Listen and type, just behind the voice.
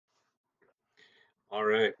All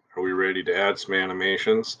right, are we ready to add some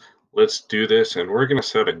animations? Let's do this, and we're going to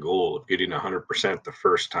set a goal of getting 100% the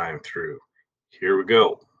first time through. Here we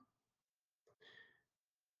go.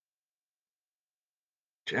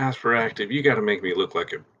 Jasperactive, you got to make me look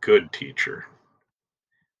like a good teacher.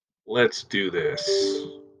 Let's do this.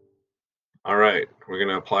 All right, we're going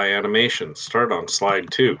to apply animations. Start on slide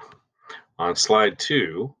 2. On slide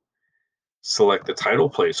 2, select the title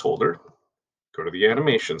placeholder, go to the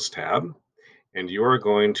Animations tab, and you are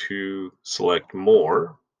going to select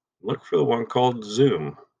More. Look for the one called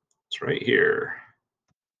Zoom. It's right here.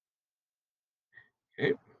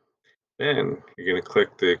 Okay. Then you're going to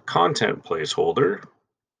click the content placeholder,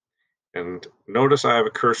 and notice I have a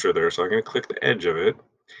cursor there, so I'm going to click the edge of it.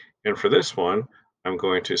 And for this one, I'm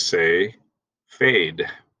going to say fade.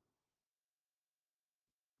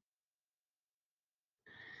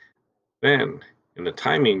 Then in the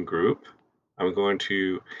timing group, I'm going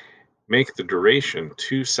to make the duration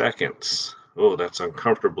 2 seconds. Oh, that's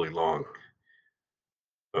uncomfortably long.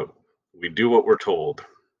 But we do what we're told.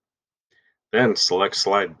 Then select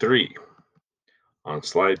slide 3. On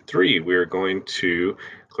slide 3, we're going to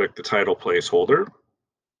click the title placeholder.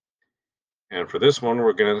 And for this one,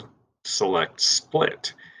 we're going to select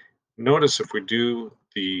split. Notice if we do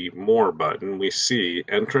the More button, we see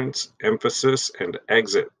entrance, emphasis, and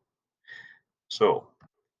exit. So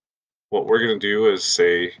what we're going to do is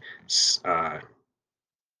say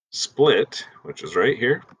split, which is right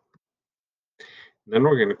here. Then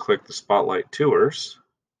we're going to click the Spotlight Tours.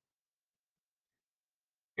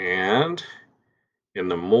 And in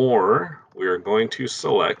the More, we are going to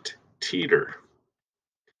select teeter.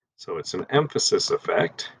 So it's an emphasis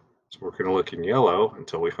effect. So we're going to look in yellow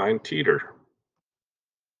until we find teeter.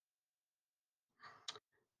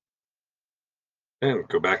 Then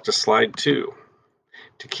go back to slide 2.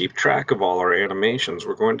 To keep track of all our animations,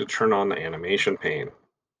 we're going to turn on the Animation Pane.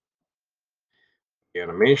 The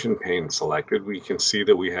Animation Pane selected, we can see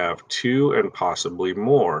that we have 2 and possibly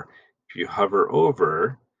more. If you hover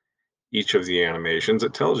over each of the animations,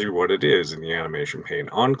 it tells you what it is in the Animation Pane.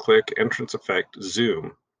 On click, entrance effect,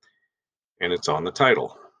 zoom, and it's on the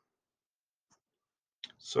title.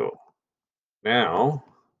 So now,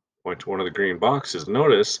 point to one of the green boxes.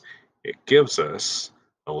 Notice it gives us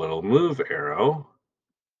a little move arrow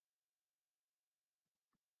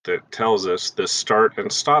that tells us the start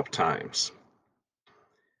and stop times.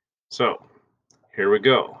 So here we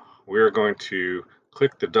go. We're going to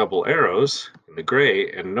click the double arrows in the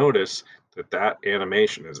gray and notice that that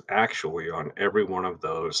animation is actually on every one of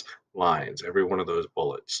those lines, every one of those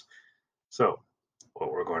bullets. So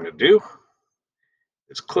what we're going to do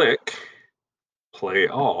is click play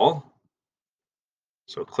all.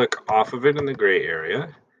 So click off of it in the gray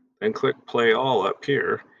area, then click play all up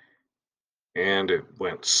here, and it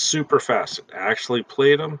went super fast. It actually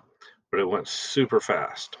played them, but it went super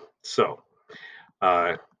fast. So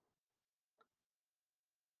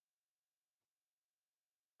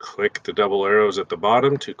click the double arrows at the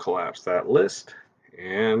bottom to collapse that list,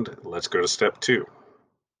 and let's go to step 2.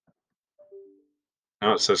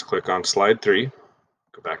 Now it says click on slide 3.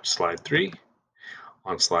 Go back to slide 3.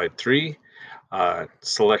 On slide 3,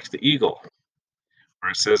 select the eagle.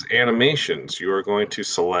 Where it says animations, you are going to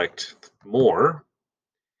select more,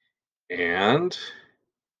 and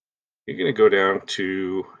you're going to go down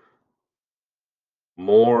to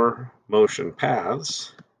more motion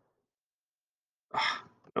paths.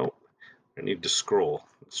 Nope, I need to scroll.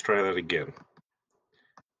 Let's try that again.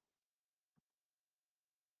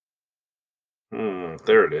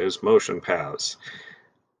 There it is, motion paths.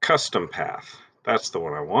 Custom path, that's the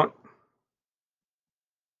one I want.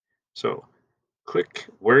 So click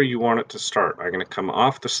where you want it to start. I'm going to come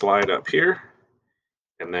off the slide up here,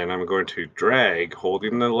 and then I'm going to drag,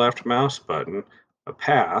 holding the left mouse button, a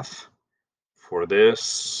path for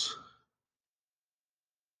this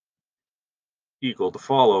eagle to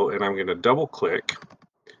follow, and I'm going to double click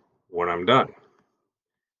when I'm done.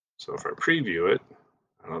 So if I preview it,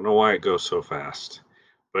 I don't know why it goes so fast,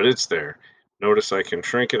 but it's there. Notice I can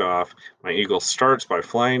shrink it off. My eagle starts by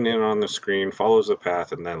flying in on the screen, follows the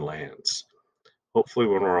path, and then lands. Hopefully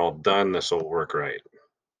when we're all done, this will work right.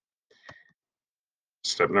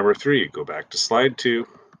 Step number 3, go back to slide 2.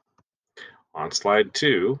 On slide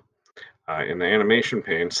 2, in the animation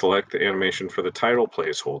pane, select the animation for the title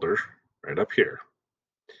placeholder right up here.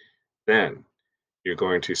 Then you're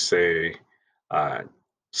going to say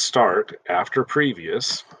start after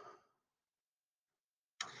previous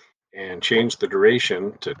and change the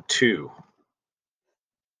duration to 2.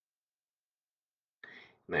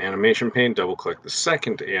 In the animation pane, double click the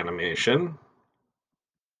second animation,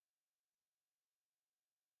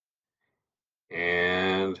 and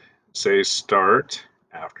say start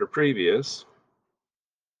after previous.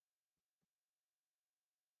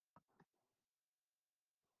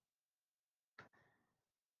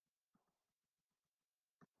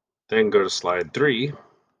 Then go to slide 3.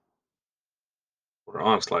 We're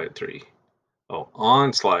on slide 3. Oh,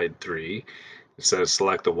 on slide 3, it says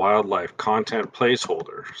select the wildlife content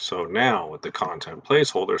placeholder. So now with the content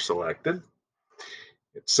placeholder selected,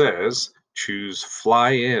 it says choose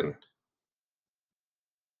fly in.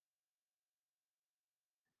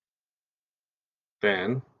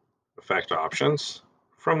 Then effect options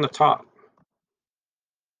from the top.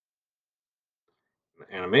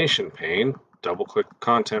 Animation pane, double click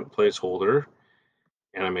content placeholder,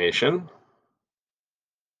 animation,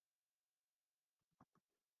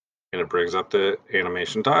 and it brings up the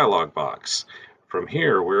animation dialog box. From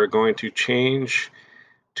here, we're going to change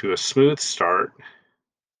to a smooth start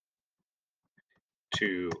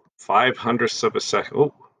to 5/100ths of a second.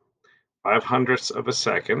 Oh, 5/100ths of a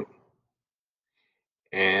second,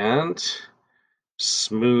 and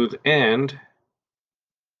smooth end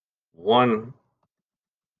 1/10th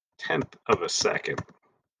of a second.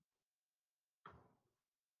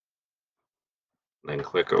 Then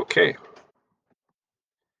click OK.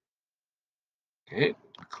 Okay,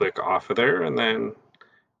 click off of there, and then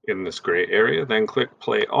in this gray area, then click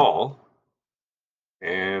Play All,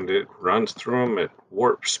 and it runs through them at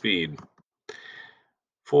warp speed.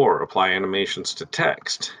 4. Apply animations to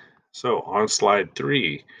text. So on slide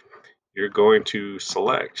 3, you're going to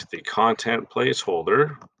select the content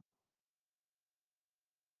placeholder.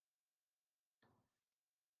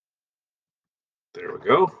 There we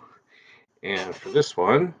go. And for this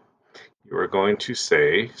one, you are going to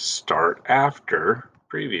say start after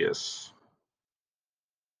previous.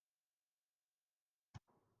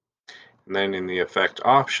 And then in the effect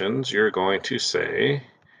options, you're going to say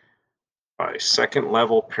by second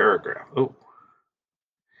level paragraph. Oh,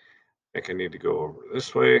 I think I need to go over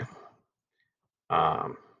this way.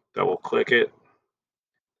 Double click it.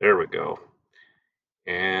 There we go.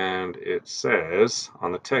 And it says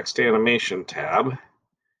on the text animation tab,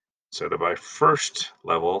 instead of by first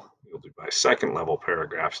level, you'll do by second level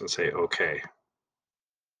paragraphs and say OK.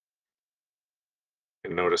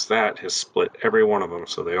 And notice that has split every one of them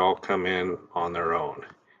so they all come in on their own.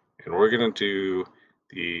 And we're going to do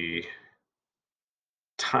the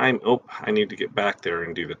time. Oh, I need to get back there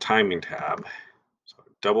and do the timing tab. So I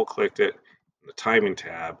double clicked it in the timing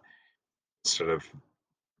tab. Instead of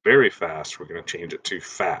very fast, we're going to change it to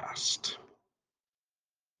fast.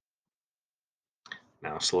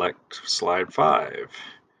 Now select slide 5.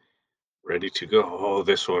 Ready to go. Oh,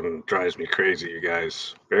 this one drives me crazy, you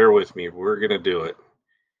guys. Bear with me. We're going to do it.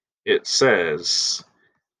 It says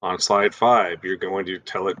on slide 5, you're going to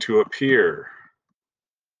tell it to appear.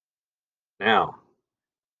 Now,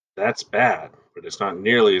 that's bad, but it's not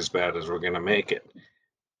nearly as bad as we're going to make it.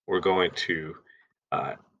 We're going to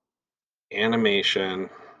animation,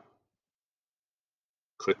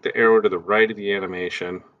 click the arrow to the right of the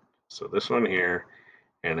animation. So this one here,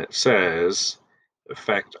 and it says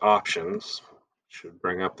effect options. Should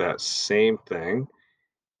bring up that same thing.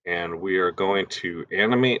 And we are going to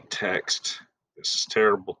animate text. This is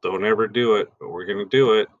terrible. Don't ever do it, but we're going to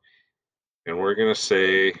do it. And we're going to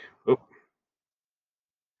say, oh,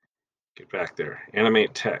 get back there.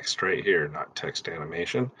 Animate text right here, not text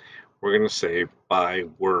animation. We're going to say by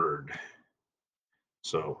word.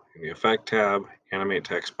 So in the effect tab, animate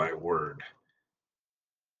text by word.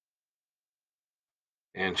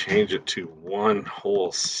 And change it to 1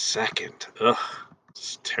 whole second. Ugh,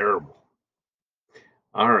 it's terrible.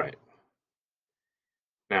 All right.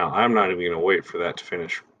 Now, I'm not even going to wait for that to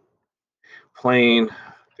finish playing.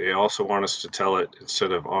 They also want us to tell it,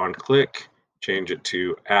 instead of on click, change it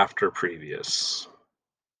to after previous.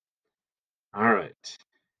 All right.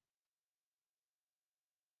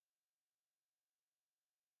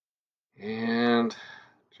 And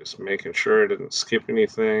just making sure I didn't skip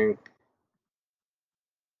anything.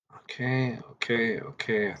 Okay,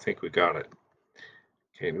 okay. I think we got it.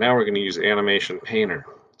 Okay, now we're going to use Animation Painter.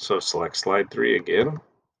 So select slide 3 again.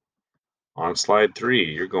 On slide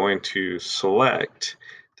 3, you're going to select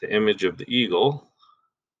the image of the eagle.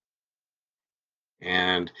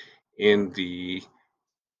 And in the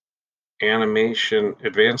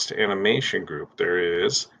advanced animation group, there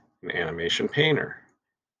is an Animation Painter.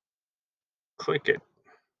 Click it.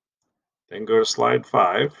 Then go to slide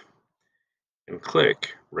 5 and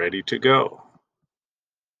click Ready to Go.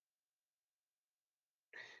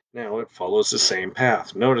 Now it follows the same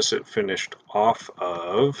path. Notice it finished off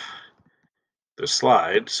of the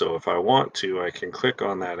slide. So if I want to, I can click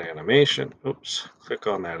on that animation. Oops, click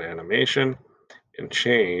on that animation, and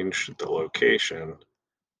change the location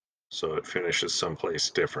so it finishes someplace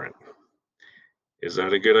different. Is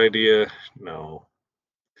that a good idea? No.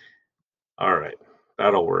 All right,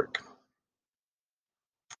 that'll work.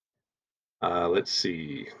 Let's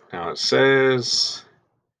see. Now it says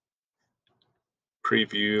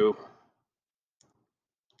preview.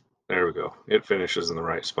 There we go. It finishes in the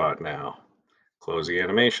right spot now. Close the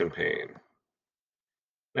animation pane.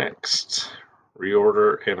 Next,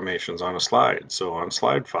 reorder animations on a slide. So on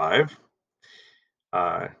slide 5,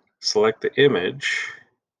 select the image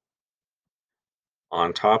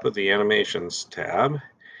on top of the animations tab.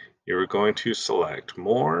 You're going to select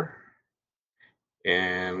more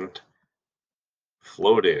and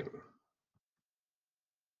float in.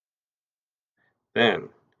 Then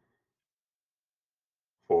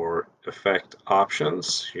for effect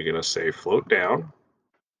options, you're going to say float down.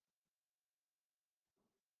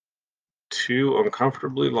 2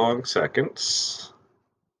 uncomfortably long seconds.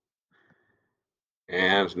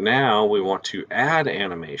 And now we want to add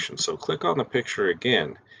animation. So click on the picture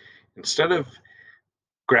again. Instead of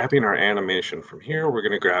grabbing our animation from here, we're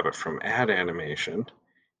going to grab it from add animation.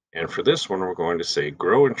 And for this one, we're going to say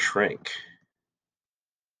grow and shrink.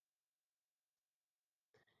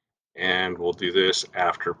 And we'll do this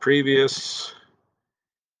after previous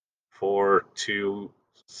for 2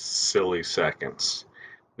 silly seconds.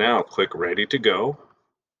 Now click ready to go.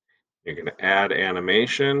 You're going to add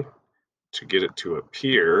animation to get it to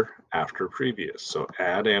appear after previous. So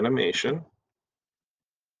add animation,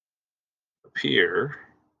 appear,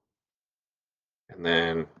 and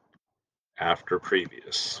then after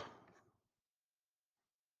previous.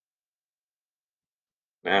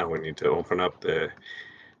 Now we need to open up the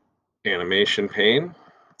animation pane.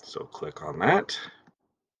 So click on that.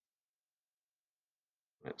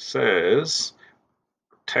 It says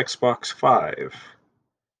text box 5.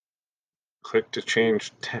 Click to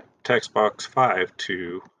change text box 5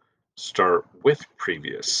 to start with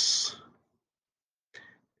previous.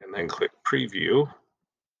 And then click preview.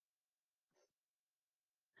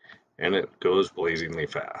 And it goes blazingly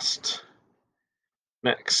fast.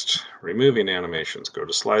 Next, removing animations. Go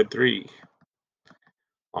to slide 3.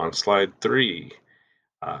 On slide 3,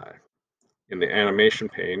 in the animation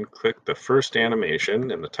pane, click the first animation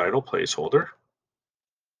in the title placeholder.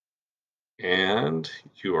 And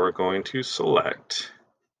you are going to select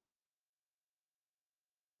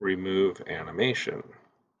remove animation.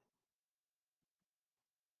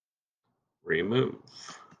 Remove.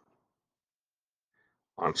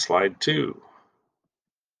 On slide 2,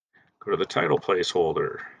 go to the title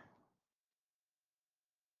placeholder.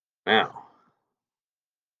 Now,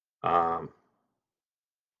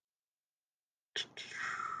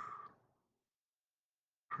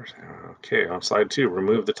 okay, on slide 2,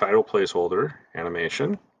 remove the title placeholder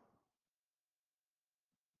animation.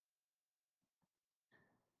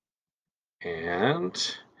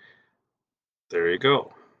 And there you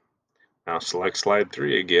go. Now select slide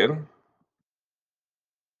 3 again.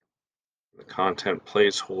 The content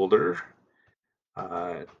placeholder.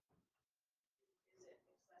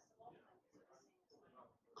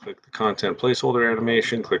 Click the content placeholder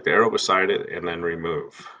animation, click the arrow beside it, and then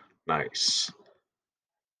remove. Nice.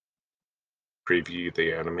 Preview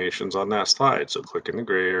the animations on that slide. So click in the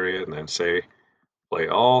gray area and then say play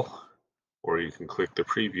all, or you can click the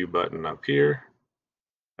preview button up here.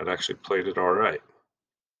 That actually played it all right.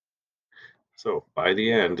 So by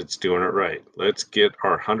the end, it's doing it right. Let's get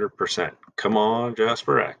our 100%. Come on,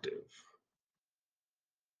 Jasperactive.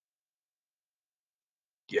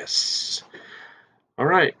 Yes. All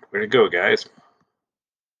right, way to go, guys.